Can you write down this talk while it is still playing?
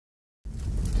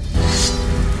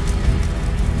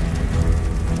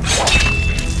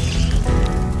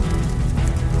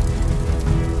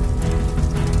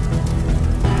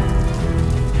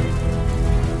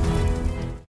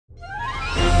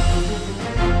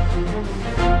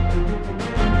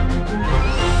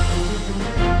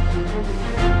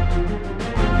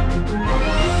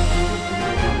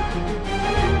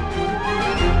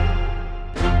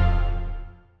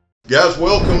Guys,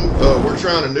 welcome. We're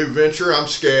trying a new venture. I'm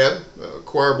Scab,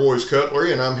 ChoirBoyz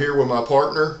Cutlery, and I'm here with my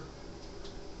partner.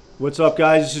 What's up,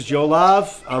 guys? This is Joe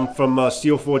Live. I'm from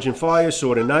Steel Forge and Fire,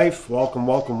 Sword and Knife. Welcome,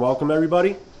 welcome, welcome,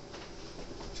 everybody.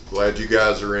 Glad you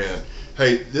guys are in.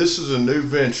 Hey, this is a new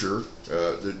venture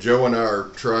that Joe and I are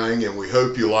trying, and we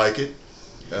hope you like it,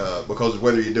 because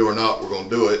whether you do or not, we're going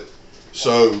to do it.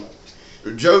 So,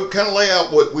 Joe, kind of lay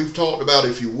out what we've talked about,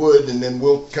 if you would, and then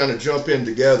we'll kind of jump in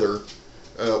together.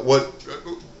 What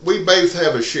we both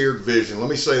have a shared vision. Let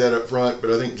me say that up front,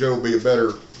 but I think Joe will be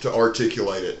better to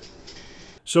articulate it.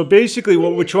 So basically,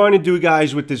 what we're trying to do,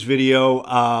 guys, with this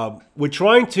video, we're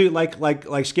trying to,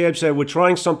 like Scab said, we're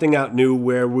trying something out new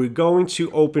where we're going to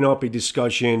open up a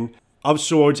discussion of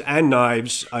swords and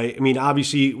knives. I mean,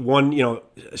 obviously,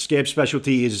 Scab's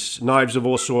specialty is knives of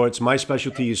all sorts. My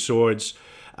specialty is swords.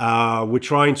 We're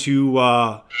trying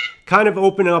to kind of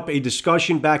open up a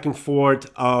discussion back and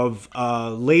forth of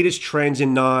latest trends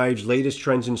in knives, latest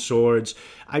trends in swords.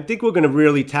 I think we're going to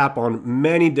really tap on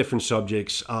many different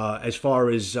subjects as far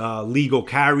as legal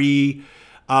carry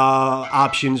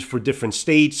options for different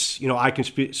states. You know, I can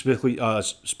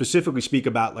specifically speak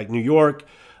about like New York.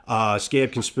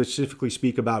 Scab can specifically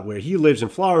speak about where he lives in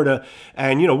Florida.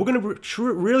 And, you know, we're going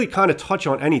to really kind of touch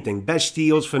on anything. Best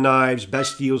steals for knives,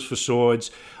 best steals for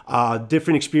swords,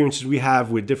 different experiences we have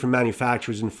with different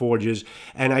manufacturers and forges.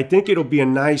 And I think it'll be a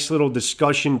nice little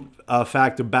discussion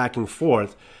factor back and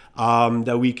forth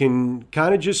that we can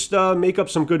kind of just make up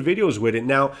some good videos with it.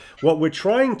 Now, what we're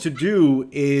trying to do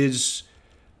is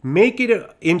make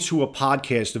it into a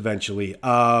podcast eventually.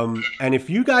 And if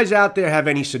you guys out there have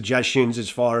any suggestions as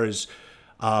far as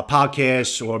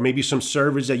podcasts or maybe some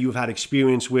servers that you've had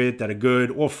experience with that are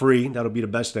good or free, that'll be the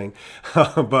best thing.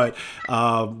 But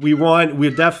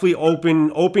we're definitely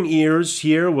open ears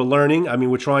here. We're learning. I mean,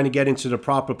 we're trying to get into the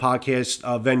proper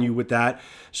podcast venue with that.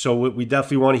 So we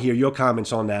definitely want to hear your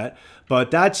comments on that. But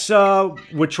that's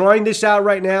we're trying this out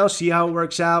right now. See how it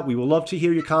works out. We would love to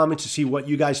hear your comments to see what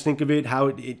you guys think of it, how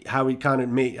it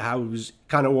was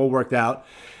kind of all worked out.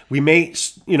 We may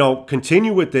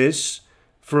continue with this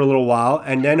for a little while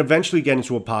and then eventually get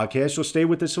into a podcast. So stay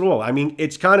with us at all. I mean,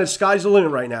 it's kind of sky's the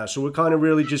limit right now. So we're kind of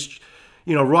really just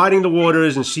riding the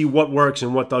waters and see what works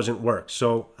and what doesn't work.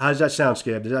 So how does that sound,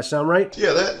 Scab? Does that sound right?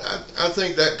 Yeah, I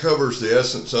think that covers the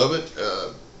essence of it.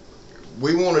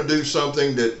 We want to do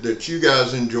something that you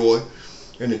guys enjoy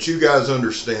and that you guys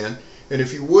understand. And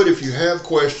if you have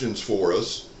questions for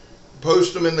us,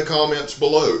 post them in the comments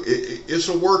below. It's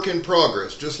a work in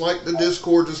progress, just like the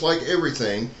Discord, just like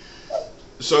everything.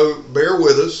 So bear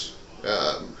with us.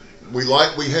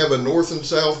 We have a north and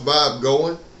south vibe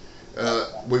going.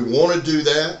 We want to do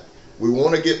that. We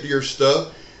want to get to your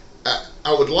stuff.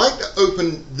 I would like to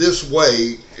open this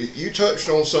way. You touched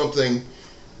on something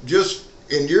just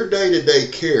in your day-to-day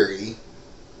carry.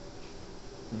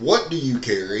 What do you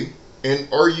carry, and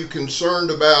are you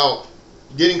concerned about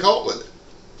getting caught with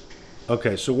it?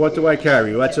 Okay, so what do I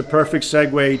carry? Well, that's a perfect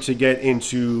segue to get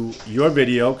into your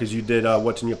video, because you did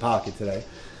what's in your pocket today.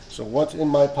 So what's in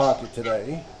my pocket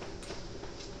today?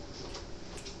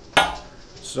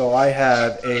 So I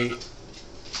have I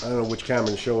don't know which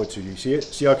camera to show it to you. See it?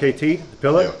 CRKT, the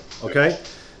pillar? Yeah. Okay.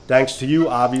 Thanks to you,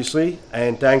 obviously,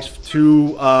 and thanks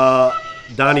to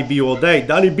Donnie B all day.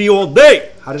 Donnie B all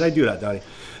day! How did I do that, Donnie?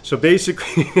 So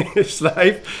basically, this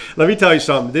knife, let me tell you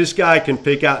something. This guy can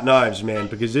pick out knives, man,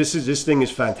 because this thing is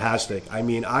fantastic. I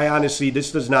mean, I honestly,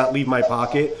 this does not leave my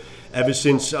pocket ever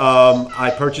since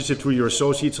I purchased it through your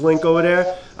associates link over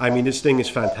there. I mean, this thing is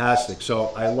fantastic. So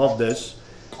I love this.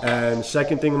 And the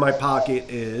second thing in my pocket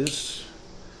is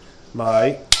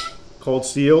my Cold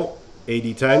Steel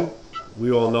AD10.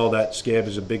 We all know that Scab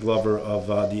is a big lover of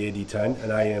the AD10,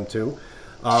 and I am too.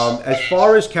 As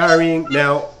far as carrying,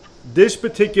 now, this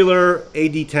particular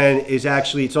AD10 is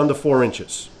actually, it's under 4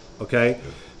 inches, okay?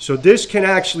 So this can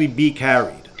actually be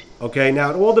carried, okay?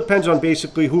 Now, it all depends on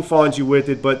basically who finds you with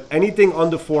it, but anything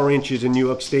under 4 inches in New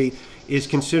York State is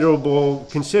considered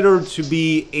to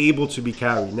be able to be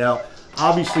carried. Now,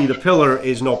 obviously, the pillar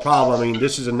is no problem. I mean,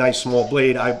 this is a nice small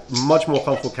blade. I'm much more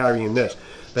comfortable carrying this.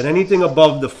 But anything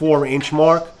above the 4-inch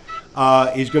mark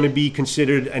is going to be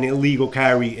considered an illegal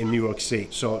carry in New York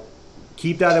State. So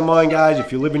keep that in mind, guys.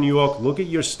 If you live in New York, look at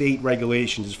your state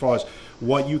regulations as far as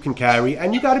what you can carry.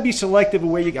 And you got to be selective of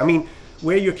where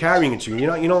you're carrying it to.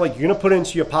 Like you're going to put it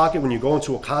into your pocket when you go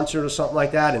into a concert or something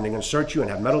like that, and they're going to search you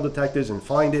and have metal detectors and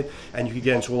find it, and you could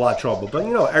get into a lot of trouble. But,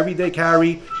 everyday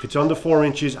carry, if it's under 4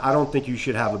 inches, I don't think you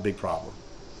should have a big problem.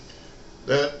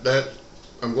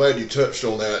 I'm glad you touched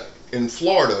on that. In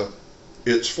Florida,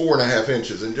 it's 4.5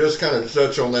 inches. And just kind of to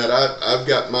touch on that, I've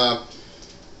got my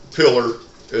pillar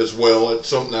as well. It's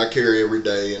something I carry every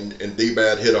day, and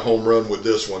D-Bad hit a home run with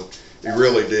this one. He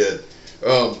really did.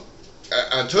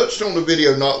 I touched on the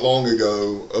video not long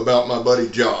ago about my buddy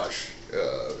Josh,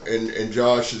 and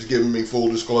Josh has given me full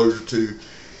disclosure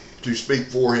to speak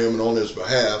for him and on his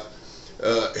behalf.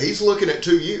 He's looking at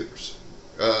 2 years.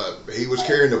 He was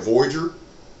carrying a Voyager,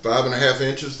 5.5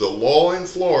 inches. The law in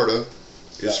Florida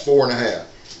is 4.5.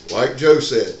 Like Joe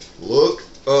said, look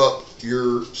up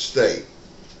your state.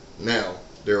 Now,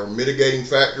 there are mitigating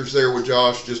factors there with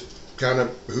Josh, just kind of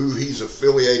who he's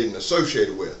affiliated and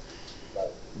associated with.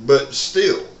 But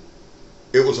still,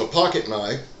 it was a pocket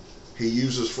knife he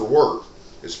uses for work.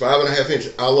 It's 5.5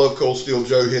 inches. I love cold steel.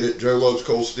 Joe hit it. Joe loves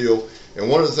cold steel. And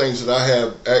one of the things that I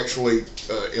have actually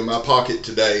in my pocket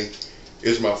today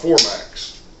is my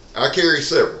 4-Max. I carry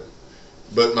several,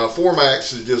 but my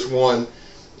 4-Max is just one,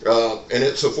 and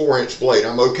it's a 4-inch blade.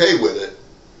 I'm okay with it.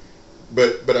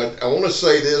 But I want to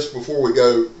say this before we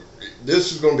go.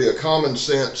 This is going to be a common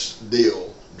sense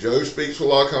deal. Joe speaks with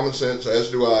a lot of common sense,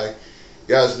 as do I.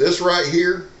 Guys, this right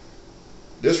here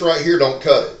don't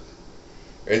cut it.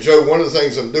 And Joe, one of the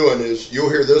things I'm doing is, you'll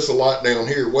hear this a lot down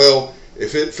here. Well,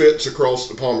 if it fits across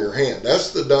the palm of your hand.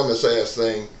 That's the dumbest ass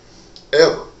thing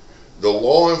ever. The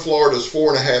law in Florida is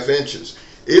 4.5 inches.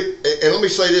 And let me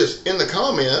say this, in the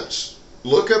comments,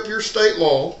 look up your state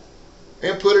law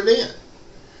and put it in.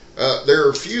 There are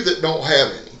a few that don't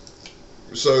have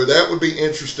any. So that would be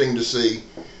interesting to see.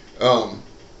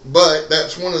 But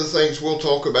that's one of the things we'll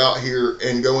talk about here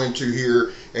and go into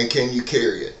here, and can you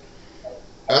carry it?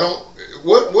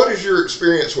 What is your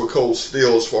experience with cold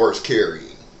steel as far as carrying?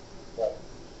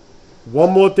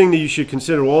 One more thing that you should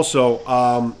consider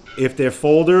also, if they're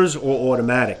folders or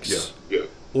automatics. Yeah.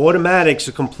 Automatics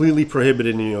are completely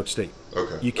prohibited in New York State.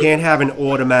 Okay. You can't have an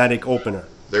automatic opener.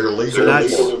 They're legal. So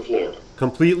that's in Florida.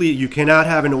 Completely, you cannot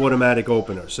have an automatic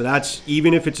opener. So that's,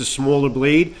 even if it's a smaller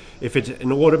blade, if it's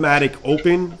an automatic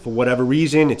open, for whatever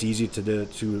reason, it's easy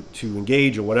to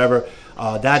engage or whatever,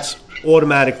 that's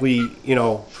automatically,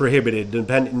 prohibited.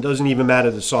 It doesn't even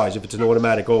matter the size if it's an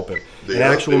automatic open. An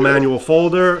actual manual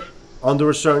folder, under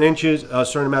a certain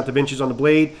amount of inches on the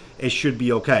blade, it should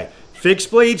be okay.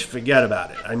 Fixed blades, forget about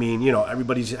it. I mean,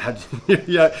 everybody's had,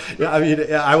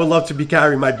 I would love to be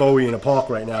carrying my Bowie in a park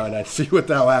right now, and I'd see what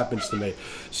the hell happens to me.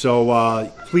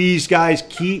 So please, guys,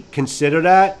 consider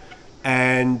that,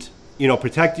 and,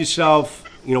 protect yourself.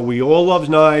 We all love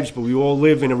knives, but we all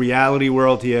live in a reality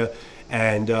world here,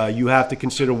 and you have to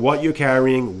consider what you're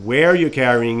carrying, where you're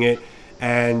carrying it,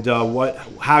 and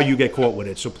how you get caught with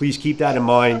it. So please keep that in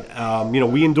mind.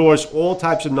 We endorse all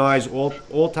types of knives,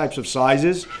 all types of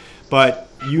sizes, but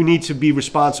you need to be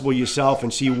responsible yourself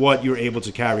and see what you're able to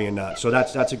carry and not. So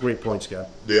that's a great point, Scab.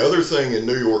 The other thing in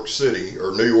New York City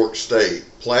or New York State,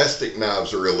 plastic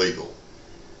knives are illegal.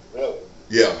 Really?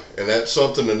 Yeah, and that's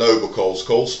something to know, because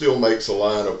Cold Steel makes a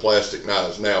line of plastic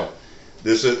knives. Now,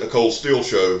 this isn't a Cold Steel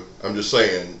show. I'm just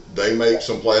saying, they make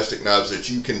some plastic knives that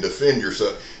you can defend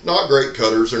yourself. Not great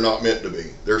cutters, they're not meant to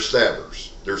be. They're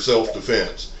stabbers. They're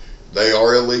self-defense. They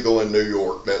are illegal in New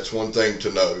York. That's one thing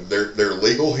to know. They're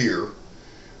legal here.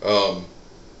 And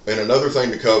another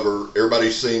thing to cover,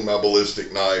 everybody's seen my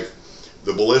ballistic knife.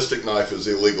 The ballistic knife is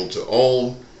illegal to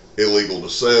own, illegal to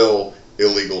sell,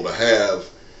 illegal to have.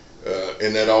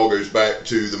 And that all goes back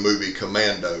to the movie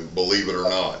Commando, believe it or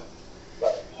not.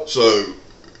 So,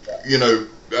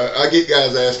 I get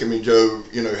guys asking me, Joe,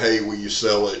 hey, will you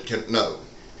sell it? No.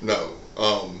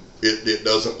 It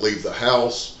doesn't leave the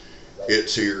house.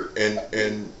 It's here.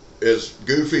 And as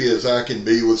goofy as I can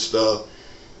be with stuff,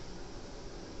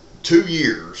 2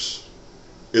 years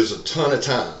is a ton of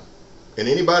time. And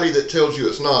anybody that tells you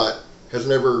it's not has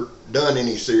never done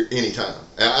any time.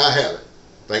 I haven't,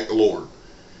 thank the Lord.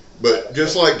 But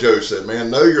just like Joe said, man,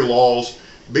 know your laws,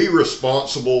 be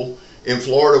responsible. In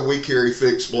Florida, we carry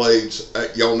fixed blades.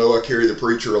 Y'all know I carry the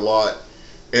Preacher a lot,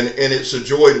 and it's a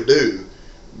joy to do.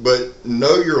 But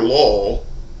know your law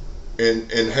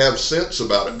and have sense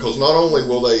about it, because not only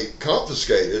will they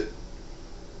confiscate it,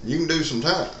 you can do some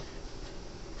time.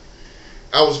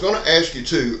 I was going to ask you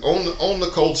too, on the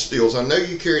cold steels, I know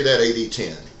you carry that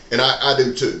 80-10, and I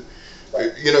do too.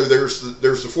 There's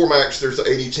the 4-Max, there's the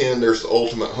 80-10, there's the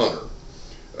Ultimate Hunter.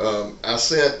 I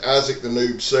sent Isaac the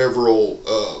Noob several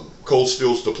cold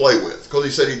steels to play with, because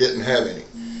he said he didn't have any.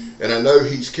 And I know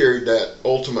he's carried that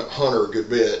Ultimate Hunter a good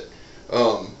bit.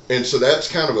 And so that's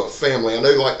kind of a family. I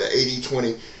know, like the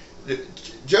 80-20.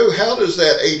 Joe, how does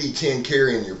that 80-10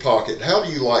 carry in your pocket? How do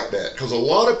you like that? Because a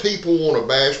lot of people want to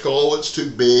bash, oh, it's too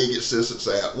big, it's this, it's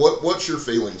that. What's your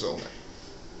feelings on that?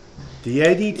 The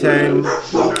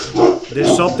AD10,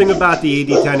 there's something about the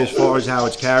AD10 as far as how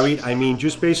it's carried. I mean,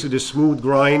 just basically the smooth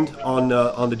grind on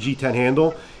the G10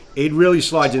 handle, it really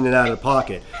slides in and out of the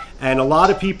pocket. And a lot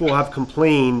of people have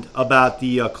complained about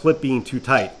the clip being too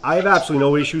tight. I have absolutely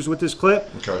no issues with this clip,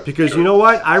 because you know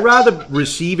what? I'd rather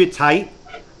receive it tight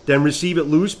than receive it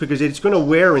loose, because it's going to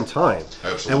wear in time.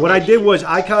 Absolutely. And what I did was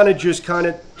I kind of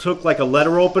took like a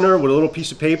letter opener with a little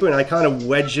piece of paper, and I kind of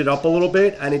wedged it up a little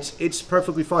bit, and it's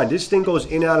perfectly fine. This thing goes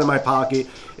in and out of my pocket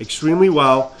extremely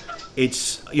well.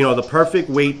 It's, you know, the perfect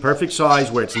weight, perfect size,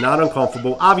 where it's not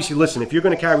uncomfortable. Obviously, listen, if you're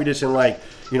going to carry this in, like,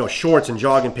 you know, shorts and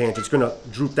jogging pants, it's going to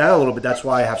droop down a little bit. That's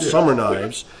why I have summer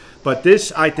knives. But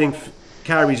this, I think,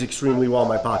 carries extremely well in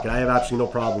my pocket. I have absolutely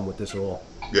no problem with this at all.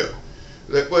 Yeah.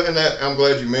 And that, I'm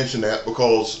glad you mentioned that,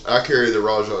 because I carry the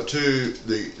Raja 2,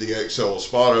 the XL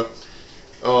Espada.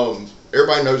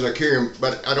 Everybody knows I carry them,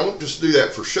 but I don't just do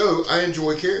that for show. I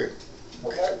enjoy carrying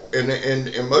them.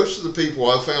 And most of the people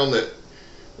I found that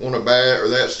want a bag or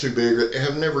that's too big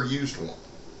have never used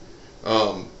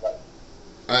one.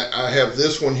 I have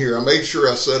this one here. I made sure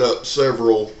I set up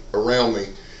several around me,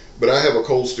 but I have a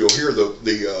cold steel here,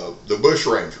 the Bush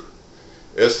Ranger,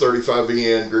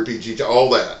 S35VN, Grippy GT, all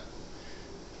that.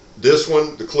 This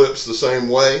one, the clip's the same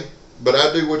way, but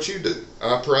I do what you do.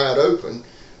 I pry it open.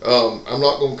 I'm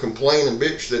not going to complain and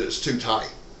bitch that it's too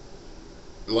tight.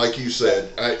 Like you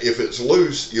said, if it's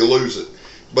loose, you lose it.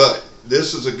 But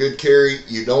this is a good carry.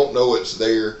 You don't know it's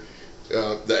there.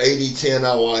 The AD10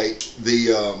 I like.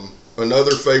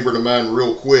 Another favorite of mine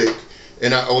real quick,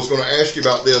 and I was going to ask you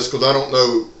about this because I don't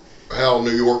know how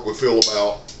New York would feel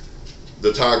about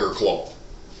the Tiger Claw.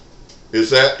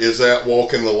 Is that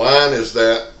walking the line? Is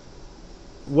that...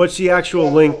 What's the actual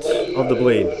length of the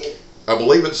blade? I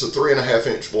believe it's a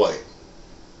 3.5-inch blade.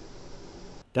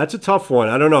 That's a tough one.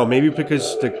 I don't know. Maybe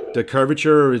because the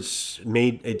curvature is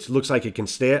made, it looks like it can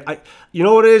stay. You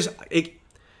know what it is?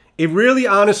 It really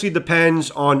honestly depends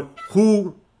on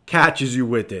who catches you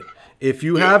with it. If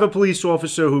you have a police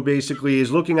officer who basically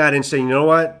is looking at it and saying, you know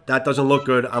what, that doesn't look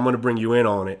good, I'm going to bring you in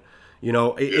on it. You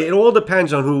know, it all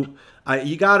depends on who.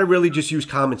 You got to really just use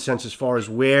common sense as far as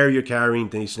where you're carrying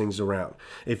these things around.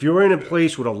 If you're in a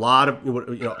place with a lot of,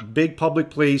 you know, big public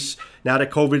place, now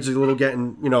that COVID's a little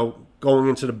getting, you know, going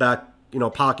into the back, you know,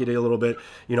 pocket a little bit,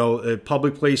 you know,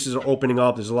 public places are opening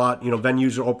up. There's a lot, you know,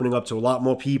 venues are opening up to a lot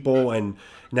more people, and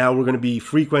now we're going to be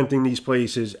frequenting these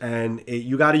places, and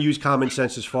you got to use common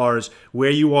sense as far as where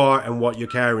you are and what you're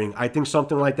carrying. I think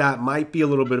something like that might be a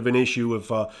little bit of an issue.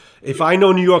 If I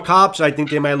know New York cops, I think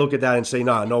they might look at that and say,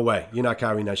 nah, no way, you're not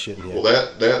carrying that shit in here. Well,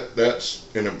 that's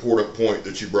an important point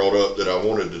that you brought up that I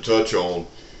wanted to touch on.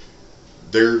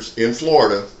 There's, in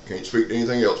Florida, can't speak to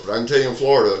anything else, but I can tell you in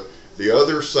Florida, the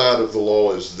other side of the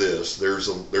law is this. There's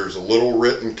a little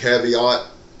written caveat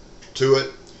to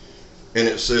it, and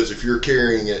it says if you're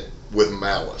carrying it with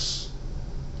malice.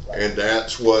 And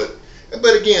that's what,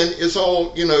 but again, it's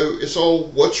all, you know, it's all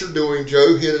what you're doing.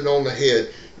 Joe hit it on the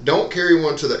head. Don't carry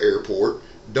one to the airport.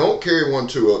 Don't carry one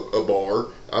to a bar.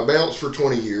 I bounced for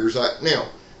 20 years. Now,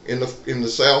 in the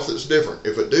South, it's different.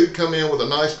 If a dude come in with a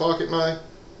nice pocket knife,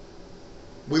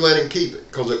 we let him keep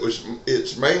it, because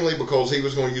it's mainly because he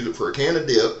was going to use it for a can of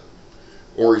dip,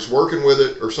 or he's working with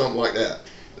it or something like that.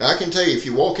 Now, I can tell you, if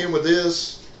you walk in with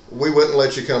this, we wouldn't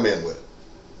let you come in with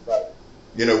it. Right.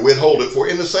 You know, we'd hold it for.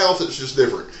 In the South, it's just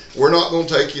different. We're not going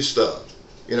to take your stuff.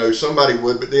 You know, somebody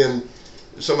would, but then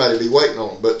somebody would be waiting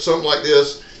on them. But something like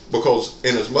this, because,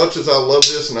 and as much as I love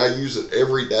this and I use it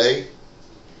every day,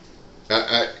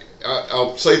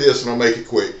 I'll say this and I'll make it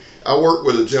quick. I worked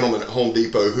with a gentleman at Home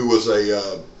Depot who was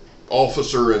a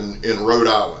officer in Rhode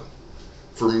Island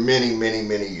for many, many,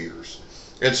 many years.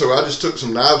 And so I just took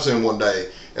some knives in one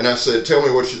day, and I said, tell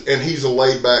me what you, and he's a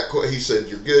laid back, he said,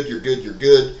 you're good, you're good, you're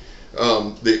good.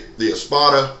 The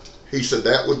Espada, he said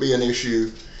that would be an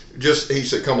issue. He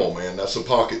said, come on, man, that's a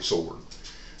pocket sword.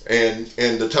 And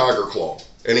the Tiger Claw.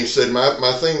 And he said,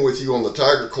 my thing with you on the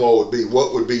Tiger Claw would be,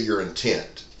 what would be your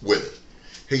intent with it?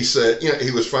 He said, you know,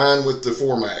 he was fine with the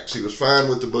 4Max. He was fine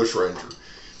with the Bush Ranger.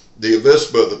 The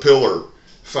Avispa, the Pillar,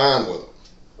 fine with them.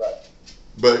 Right.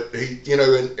 But he, you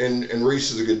know, and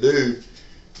Reese is a good dude,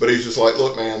 but he's just like,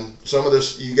 look, man, some of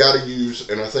this you got to use,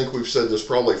 and I think we've said this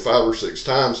probably 5 or 6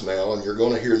 times now, and you're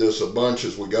going to hear this a bunch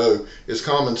as we go, is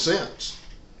common sense.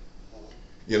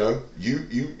 You know, you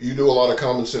do a lot of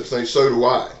common sense things, so do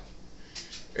I.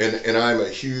 And I'm a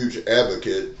huge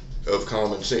advocate of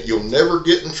common sense. You'll never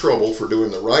get in trouble for doing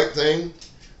the right thing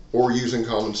or using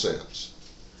common sense.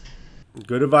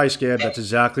 Good advice, Scab. That's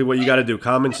exactly what you got to do.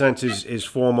 Common sense is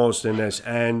foremost in this.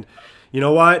 And you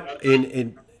know what?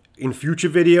 in future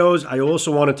videos, I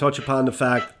also want to touch upon the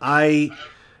fact I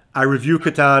review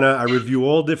katana, I review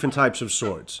all different types of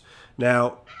swords.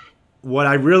 Now, what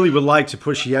I really would like to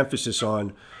push the emphasis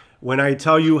on, when I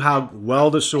tell you how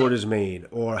well the sword is made,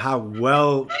 or how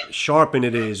well sharpened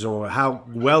it is, or how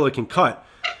well it can cut,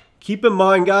 keep in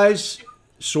mind, guys,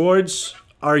 swords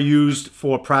are used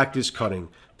for practice cutting.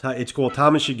 It's called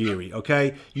tamashigiri,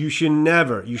 okay? You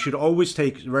should always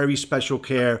take very special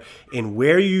care in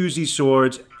where you use these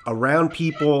swords, around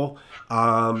people.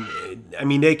 I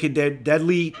mean, they're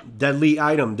deadly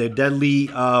item. They're deadly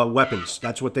weapons.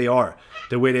 That's what they are,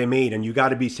 the way they're made. And you got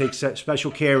to take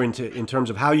special care in terms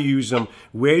of how you use them,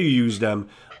 where you use them.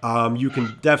 You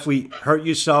can definitely hurt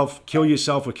yourself,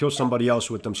 or kill somebody else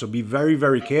with them. So be very,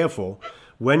 very careful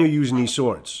when you're using these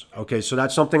swords. Okay, so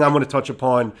that's something I'm going to touch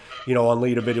upon, on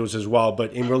later videos as well,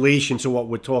 but in relation to what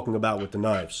we're talking about with the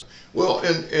knives. Well,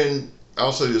 and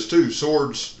I'll say this too,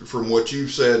 swords, from what you've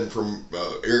said, and from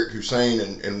Eric Hussein,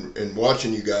 and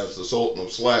watching you guys, the Sultan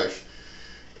of Slash,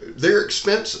 they're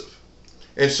expensive.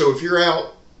 And so if you're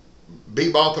out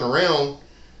bebopping around,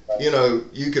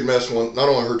 you can mess one, not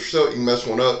only hurt yourself, you can mess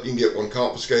one up, you can get one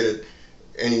confiscated,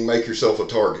 and you can make yourself a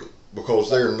target,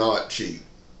 because they're not cheap.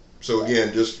 So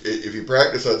again, just if you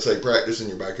practice, I'd say practice in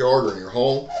your backyard or in your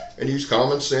home, and use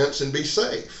common sense and be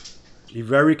safe. Be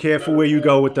very careful where you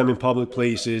go with them in public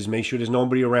places. Make sure there's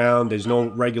nobody around. There's no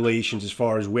regulations as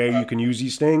far as where you can use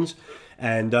these things,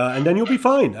 and then you'll be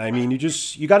fine. I mean,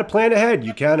 you got to plan ahead.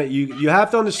 You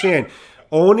have to understand,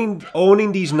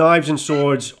 owning these knives and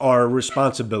swords are a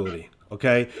responsibility.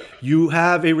 Okay, you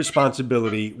have a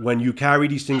responsibility when you carry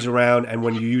these things around and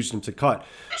when you use them to cut.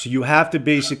 So you have to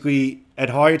basically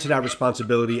adhere to that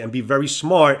responsibility and be very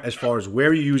smart as far as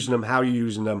where you're using them, how you're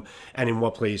using them, and in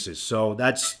what places. So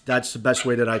that's the best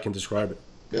way that I can describe it.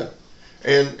 Yeah,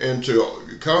 and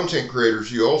to content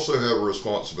creators, you also have a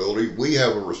responsibility. We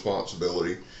have a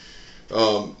responsibility.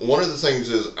 One of the things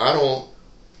is, I don't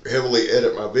heavily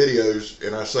edit my videos,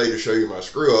 and I say to show you my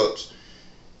screw-ups.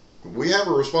 We have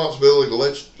a responsibility to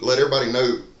let everybody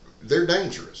know they're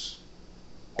dangerous,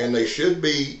 and they should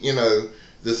be.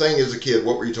 The thing is, a kid,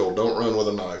 what were you told? Don't run with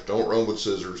a knife, don't run with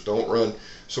scissors, don't run.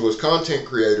 So as content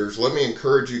creators, let me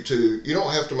encourage you to, you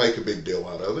don't have to make a big deal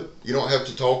out of it. You don't have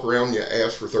to talk around your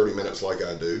ass for 30 minutes like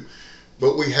I do,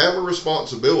 but we have a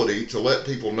responsibility to let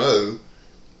people know,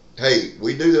 hey,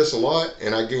 we do this a lot,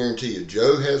 and I guarantee you,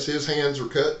 Joe has his hands are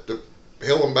cut to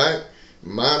hell and back,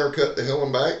 mine are cut to hell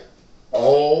and back.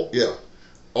 All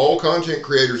content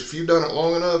creators, if you've done it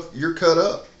long enough, you're cut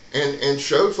up, and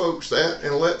show folks that,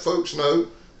 and let folks know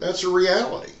that's a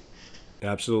reality.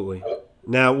 Absolutely.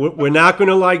 Now, we're not going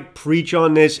to preach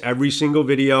on this every single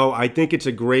video. I think it's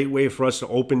a great way for us to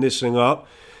open this thing up,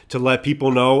 to let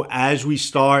people know as we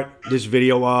start this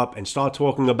video up and start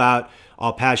talking about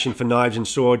our passion for knives and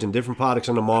swords and different products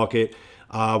on the market.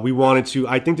 I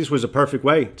think this was a perfect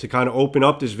way to kind of open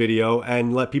up this video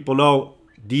and let people know,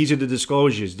 these are the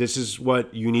disclosures. This is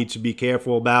what you need to be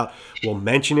careful about. We'll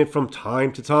mention it from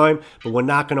time to time, but we're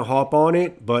not going to harp on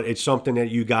it. But it's something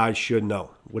that you guys should know,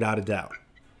 without a doubt.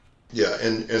 Yeah,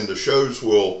 and the shows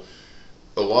will,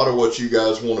 a lot of what you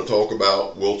guys want to talk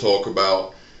about, we'll talk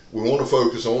about. We want to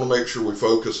focus, I want to make sure we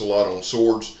focus a lot on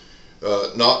swords,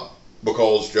 not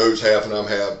because Joe's half and I'm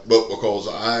half, but because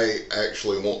I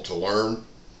actually want to learn.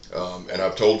 And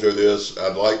I've told Joe this,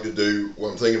 I'd like to do,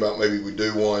 I'm thinking about maybe we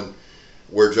do one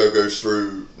where Joe goes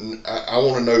through, I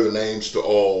want to know the names to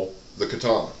all the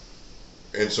katana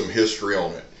and some history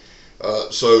on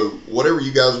it. So whatever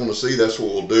you guys want to see, that's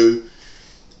what we'll do.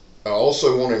 I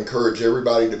also want to encourage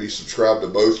everybody to be subscribed to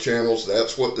both channels.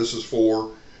 That's what this is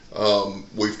for.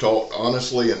 We've talked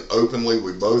honestly and openly.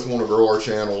 We both want to grow our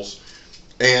channels.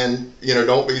 And,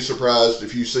 don't be surprised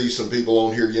if you see some people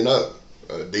on here,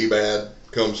 D-Bad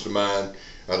comes to mind.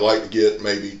 I'd like to get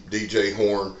maybe DJ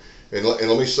Horn. And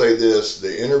let me say this,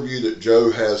 the interview that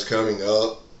Joe has coming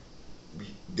up,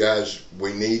 guys,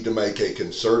 we need to make a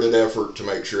concerted effort to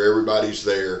make sure everybody's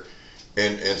there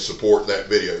and support that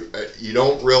video.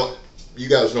 You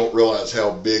guys don't realize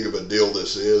how big of a deal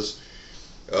this is.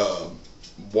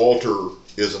 Walter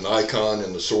is an icon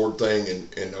in the sword thing,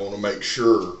 and I want to make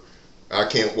sure, I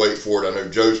can't wait for it. I know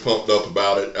Joe's pumped up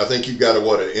about it. I think you've got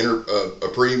a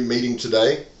pre-meeting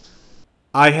today?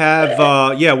 I have,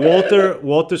 Walter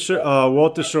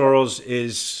Soros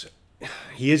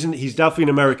he's definitely an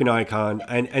American icon,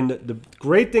 and the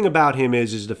great thing about him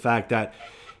is the fact that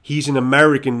he's an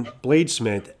American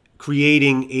bladesmith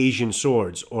creating Asian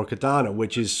swords or katana,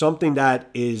 which is something that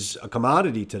is a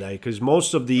commodity today, because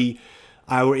most of the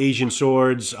our Asian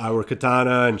swords, our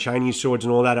katana and Chinese swords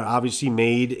and all that are obviously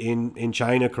made in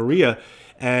China, Korea.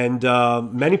 And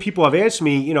many people have asked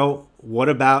me, you know, what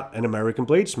about an American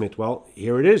bladesmith? Well,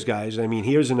 here it is, guys. I mean,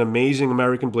 here's an amazing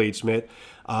American bladesmith.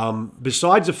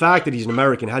 Besides the fact that he's an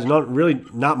American, has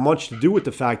not much to do with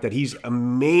the fact that he's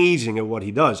amazing at what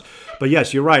he does. But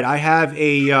yes, you're right. I have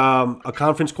a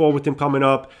conference call with him coming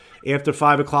up after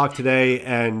 5 o'clock today,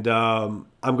 and I'm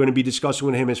going to be discussing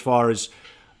with him as far as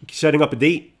setting up a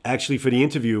date actually for the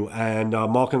interview and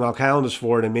marking our calendars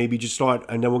for it, and maybe just start,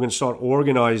 and then we're going to start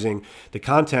organizing the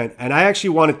content. And I actually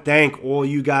want to thank all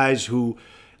you guys who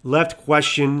left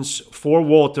questions for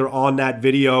Walter on that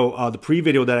video, the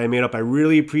pre-video that I made up. I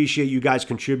really appreciate you guys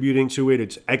contributing to it.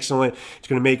 It's excellent. It's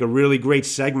going to make a really great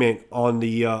segment on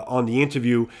the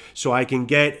interview, so I can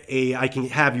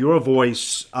have your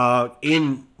voice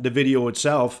in the video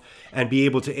itself and be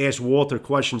able to ask Walter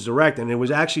questions direct. And there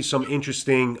was actually some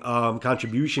interesting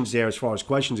contributions there as far as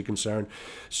questions are concerned.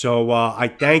 So I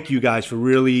thank you guys for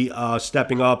really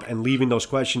stepping up and leaving those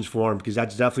questions for him, because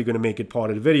that's definitely going to make it part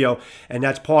of the video. And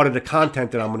that's part of the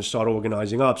content that I'm going to start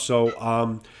organizing up. So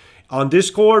on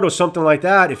Discord or something like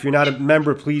that, if you're not a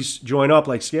member, please join up.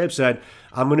 Like Scab said,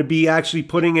 I'm going to be actually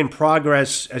putting in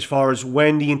progress as far as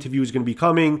when the interview is going to be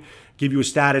coming, give you a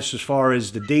status as far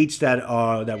as the dates that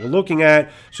we're looking at,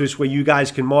 so this way you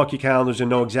guys can mark your calendars and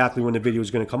know exactly when the video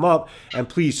is going to come up. And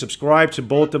please subscribe to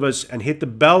both of us and hit the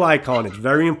bell icon. It's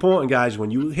very important, guys. When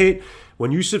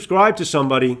you subscribe to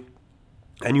somebody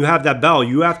and you have that bell,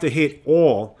 you have to hit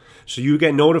all, so you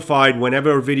get notified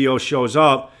whenever a video shows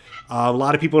up. A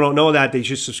lot of people don't know that. They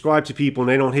just subscribe to people and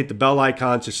they don't hit the bell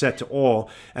icon to set to all,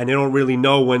 and they don't really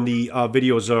know when the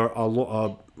videos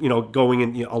are going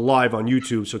in live on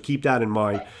YouTube. So keep that in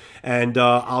mind. And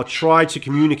I'll try to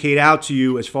communicate out to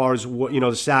you as far as what,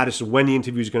 the status of when the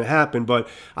interview is going to happen. But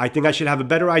I think I should have a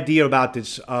better idea about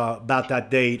this about that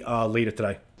date later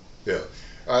today. Yeah,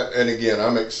 and again,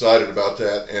 I'm excited about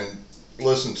that. And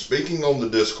listen, speaking on the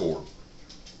Discord,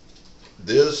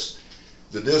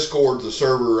 the Discord, the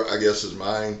server, I guess, is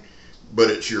mine, but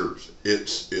it's yours.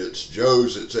 It's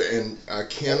Joe's. And I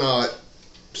cannot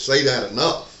say that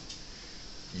enough.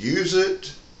 Use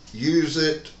it, use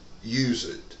it, use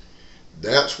it.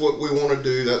 That's what we want to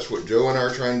do. That's what Joe and I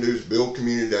are trying to do, is build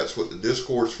community. That's what the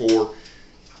Discord's for.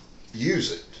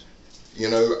 Use it.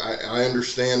 I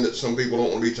understand that some people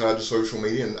don't want to be tied to social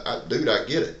media, and dude, I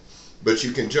get it. But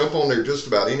you can jump on there just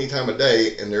about any time of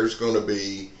day, and there's going to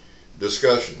be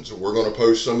discussions. We're going to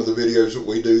post some of the videos that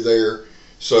we do there,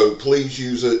 so please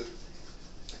use it.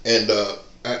 And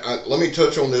let me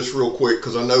touch on this real quick,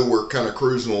 because I know we're kind of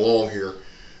cruising along here.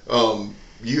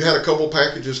 You had a couple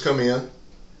packages come in.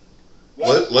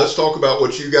 Let's talk about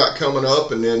what you got coming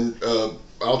up, and then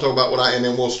I'll talk about and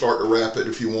then we'll start to wrap it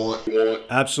if you want.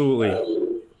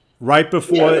 Absolutely. Right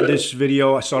before this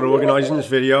video, I started organizing this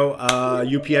video,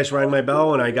 UPS rang my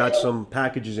bell and I got some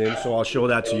packages in, so I'll show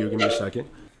that to you. Give me a second.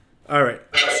 All right,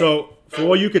 so for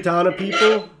all you katana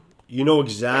people, you know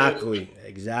exactly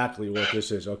what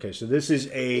this is. Okay, so this is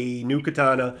a new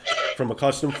katana from a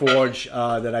custom forge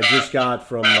that I just got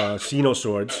from Sino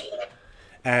Swords.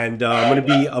 And I'm going to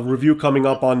be a review coming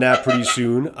up on that pretty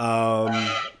soon.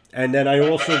 And then I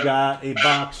also got a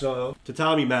box of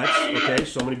tatami mats. Okay,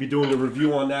 so I'm going to be doing a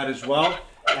review on that as well.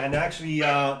 And actually,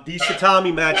 these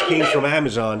tatami mats came from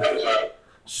Amazon.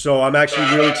 So I'm actually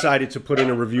really excited to put in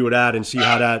a review of that and see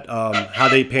how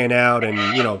they pan out.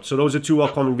 And, so those are two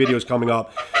upcoming videos coming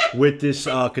up with this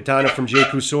katana from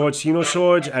J.Crew Swords, Sino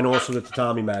Swords, and also the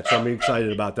tatami mat. So I'm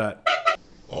excited about that.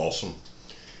 Awesome.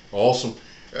 Awesome.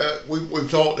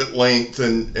 We've talked at length,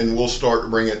 and we'll start to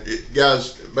bring it.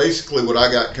 Guys, basically what I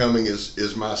got coming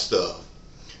is my stuff.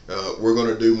 We're going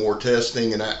to do more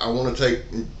testing, and I want to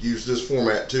use this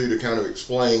format too to kind of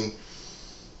explain.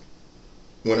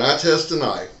 When I test a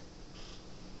knife,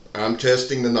 I'm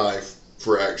testing the knife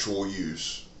for actual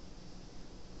use.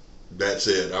 That's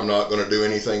it. I'm not going to do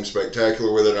anything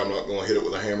spectacular with it. I'm not going to hit it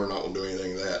with a hammer. Not going to do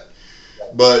anything of that.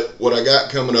 But what I got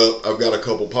coming up, I've got a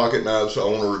couple pocket knives I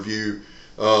want to review.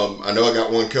 I know I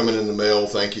got one coming in the mail.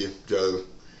 Thank you, Joe.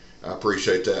 I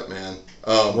appreciate that, man.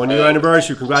 1 year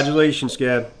anniversary. Congratulations,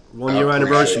 Scab. 1 year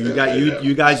anniversary.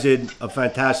 You guys did a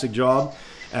fantastic job,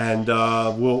 and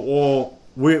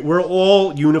we're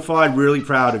all unified, really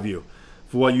proud of you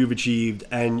for what you've achieved,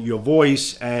 and your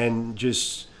voice, and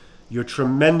just your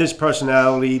tremendous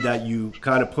personality that you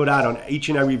kind of put out on each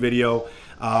and every video.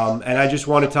 And I just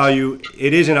want to tell you,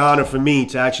 it is an honor for me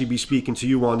to actually be speaking to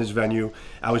you on this venue.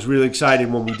 I was really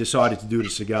excited when we decided to do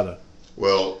this together.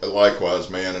 Well, likewise,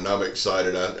 man, and I'm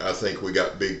excited. I think we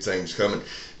got big things coming.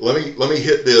 Let me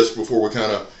hit this before we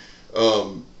kind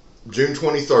of June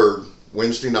 23rd,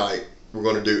 Wednesday night, we're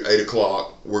going to do 8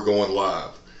 o'clock. We're going live.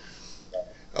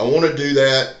 I want to do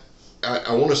that.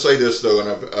 I want to say this, though, and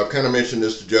I've kind of mentioned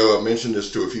this to Joe. I've mentioned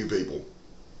this to a few people.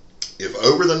 If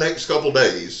over the next couple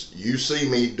days you see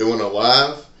me doing a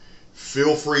live,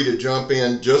 feel free to jump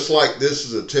in. Just like this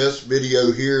is a test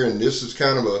video here, and this is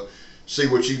kind of a see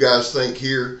what you guys think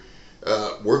here.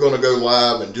 We're going to go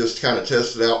live and just kind of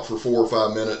test it out for 4 or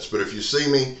 5 minutes. But if you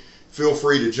see me, feel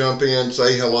free to jump in,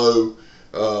 say hello,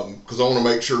 because I want to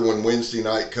make sure when Wednesday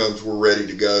night comes, we're ready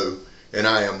to go. And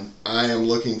I am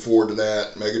looking forward to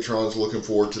that. Megatron's looking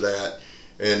forward to that.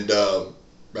 And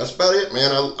that's about it,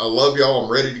 man. I love y'all.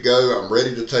 I'm ready to go. I'm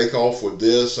ready to take off with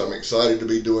this. I'm excited to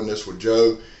be doing this with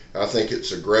Joe. I think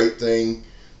it's a great thing.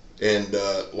 And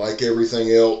like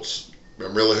everything else,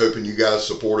 I'm really hoping you guys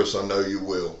support us. I know you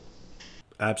will.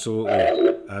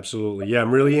 Absolutely. Absolutely. Yeah,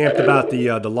 I'm really amped about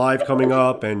the live coming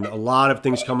up and a lot of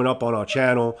things coming up on our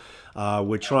channel.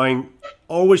 We're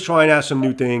always trying out some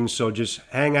new things. So just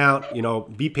hang out,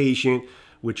 be patient.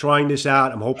 We're trying this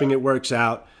out. I'm hoping it works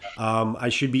out. I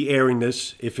should be airing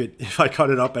this if I cut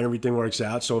it up and everything works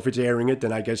out. So if it's airing it,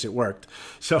 then I guess it worked.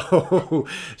 So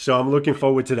I'm looking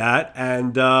forward to that.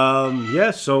 And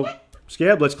yeah, so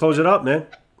Scab, let's close it up, man.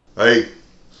 Hey,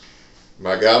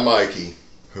 my guy Mikey,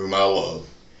 whom I love,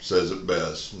 says it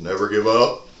best. Never give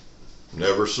up,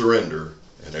 never surrender,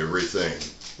 and everything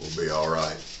will be all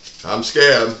right. I'm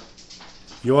Scab.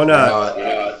 You're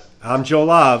not. I'm Joe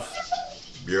Love.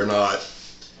 You're not.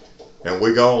 And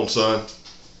we gone, son.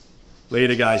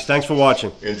 Later, guys. Thanks for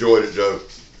watching. Enjoyed it, Joe.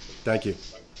 Thank you.